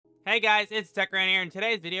Hey guys, it's TechRan here. In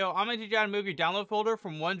today's video, I'm going to teach you how to move your download folder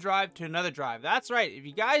from one drive to another drive. That's right, if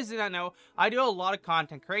you guys did not know, I do a lot of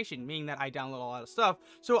content creation, meaning that I download a lot of stuff.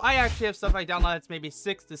 So I actually have stuff I download that's maybe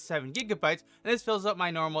 6 to 7 gigabytes, and this fills up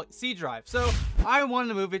my normal C drive. So I wanted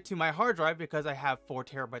to move it to my hard drive because I have 4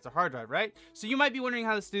 terabytes of hard drive, right? So you might be wondering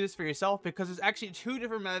how to do this for yourself because there's actually 2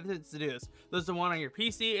 different methods to do this. There's the one on your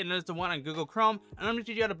PC and there's the one on Google Chrome, and I'm going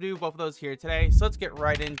to teach you how to do both of those here today. So let's get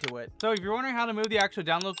right into it. So if you're wondering how to move the actual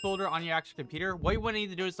download folder on your actual computer, what you want to need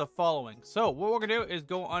to do is the following. So what we're gonna do is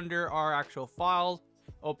go under our actual files,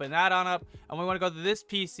 open that on up, and we want to go to this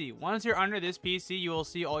PC. Once you're under this PC, you will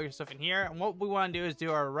see all your stuff in here, and what we want to do is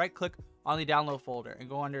do our right click on the download folder and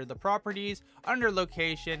go under the properties, under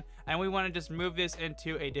location, and we want to just move this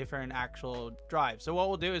into a different actual drive. So what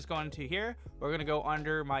we'll do is go into here, we're going to go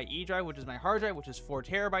under my E drive, which is my hard drive, which is 4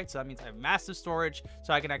 terabytes. So that means I have massive storage,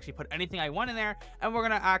 so I can actually put anything I want in there, and we're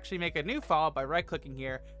going to actually make a new file by right clicking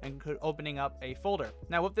here and opening up a folder.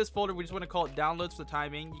 Now with this folder, we just want to call it downloads for the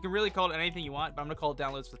time being. You can really call it anything you want, but I'm going to call it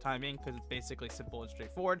downloads for the time being because it's basically simple and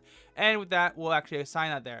straightforward. And with that, we'll actually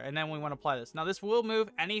assign that there, and then we want to apply this. Now this will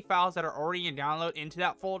move any files that are already in download into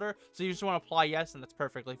that folder, so you just want to apply yes, and that's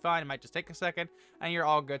perfectly fine. It might just take a second and you're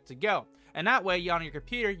all good to go, and that way on your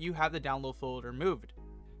computer you have the download folder moved.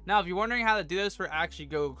 Now if you're wondering how to do this for actually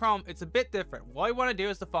Google Chrome, it's a bit different. What you want to do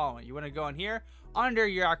is the following. You want to go in here under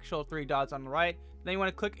your actual 3 dots on the right, then you want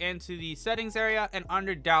to click into the settings area and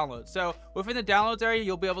under downloads. So within the downloads area,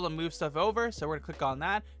 you'll be able to move stuff over. So we're gonna click on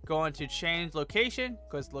that, go into change location,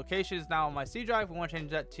 because location is now on my C drive. We want to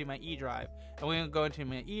change that to my E drive, and we're gonna go into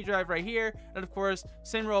my E drive right here, and of course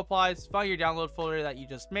same rule applies. Find your download folder that you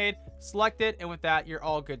just made, select it, and with that you're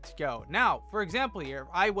all good to go. Now for example here, if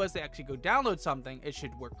I was to actually go download something, it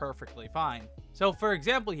should work perfectly fine. So for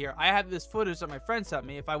example here, I have this footage that my friend sent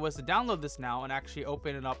me. If I was to download this now and actually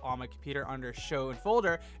open it up on my computer under show and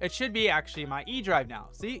folder, it should be actually my E drive now.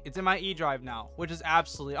 See, it's in my E drive now, which is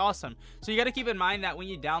absolutely awesome. So you got to keep in mind that when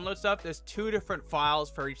you download stuff, there's 2 different files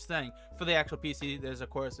for each thing. For the actual PC, there's of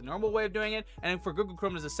course a normal way of doing it, and for Google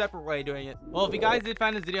Chrome, there's a separate way of doing it. Well, if you guys did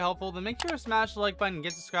find this video helpful, then make sure to smash the like button and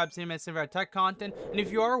get subscribed to see my similar tech content. And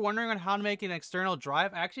if you are wondering on how to make an external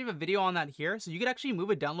drive, I actually have a video on that here, so you could actually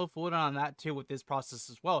move a download folder on that too with this process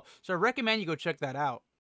as well. So I recommend you go check that out.